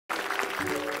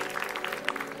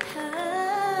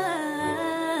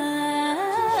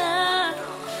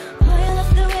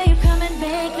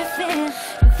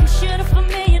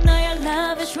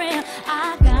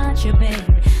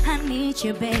need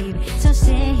you, baby. So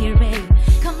stay here, baby.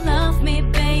 Come love me,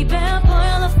 baby. Boy,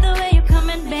 I love the way you come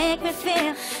and make me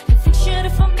feel. If you should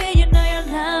have for me, you know your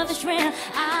love is real.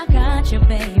 I got you,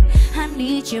 baby. I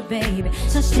need you, baby.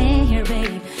 So stay here,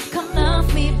 baby. Come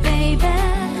love me, baby.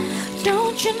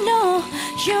 Don't you know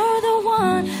you're the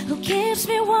one who keeps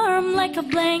me warm like a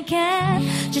blanket?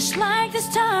 Just like the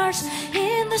stars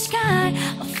in the sky,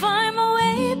 I'll find my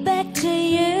way back to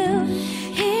you.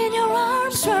 In your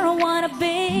arms where I wanna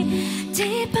be.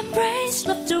 Deep embrace,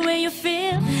 love the way you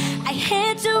feel. I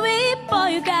hate to weep, boy,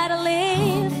 you gotta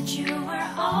leave. That you were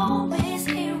always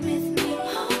here with me.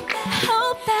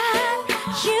 Hope that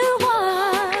you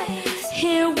are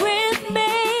here with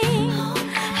me.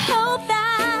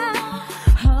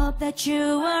 Hope that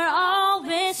you are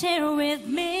always here with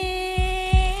me.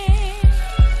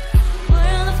 Well,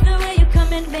 I love the way you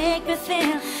come and make me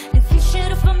feel. If you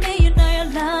should have for me, you know your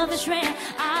love is real.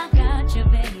 I got you,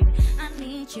 baby. I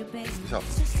need you, baby. So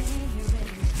stay here,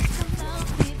 baby. Come love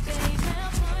me, baby.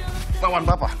 Lawan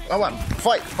papa, lawan.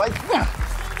 Fight, fight.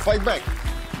 Fight back.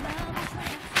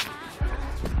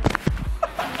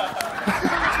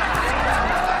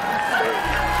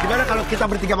 Gimana kalau kita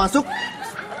bertiga masuk?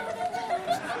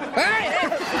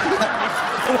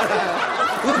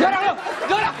 Jorok lu!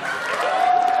 Jorok!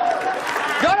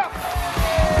 Jorok!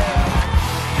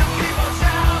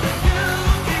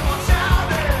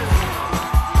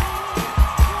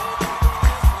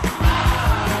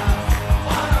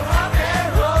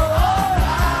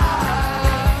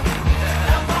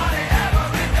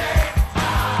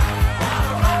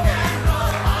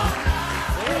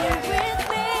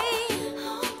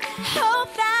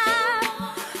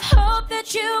 Hope that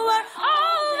you were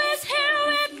always here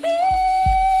with me.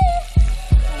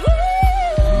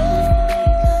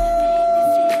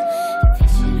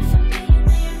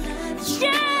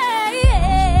 Yeah,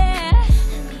 yeah.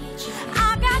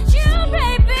 I got you,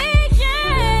 baby,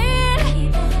 yeah.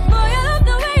 Boy, I love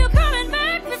the way you come and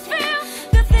make me feel.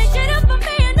 The things you do for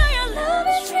me, you know your love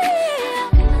is real.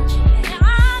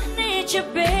 I need you,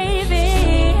 baby.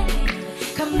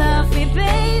 Come love me,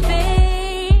 baby.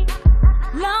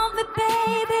 Love me,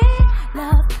 baby.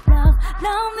 Love, love,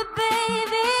 love me,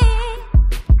 baby.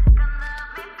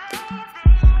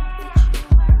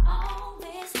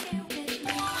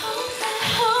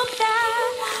 Hope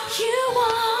that you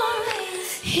are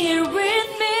here with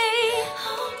me.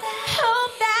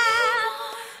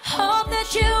 Hope that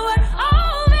you are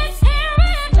always here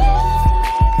with me.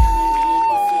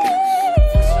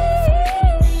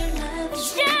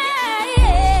 Yeah,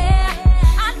 yeah.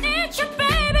 I need you,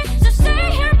 baby. So stay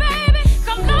here, baby.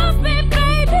 Come love me,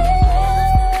 baby.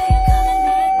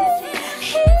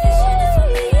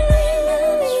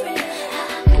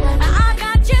 I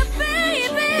got you,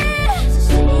 baby.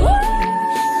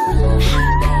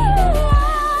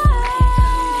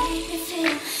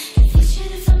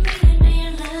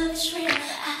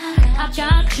 I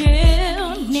got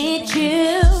you, need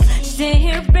you. Stay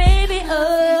here, baby. Oh,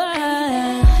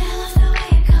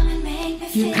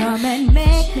 you come and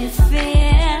make me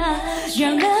feel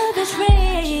your love is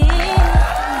real.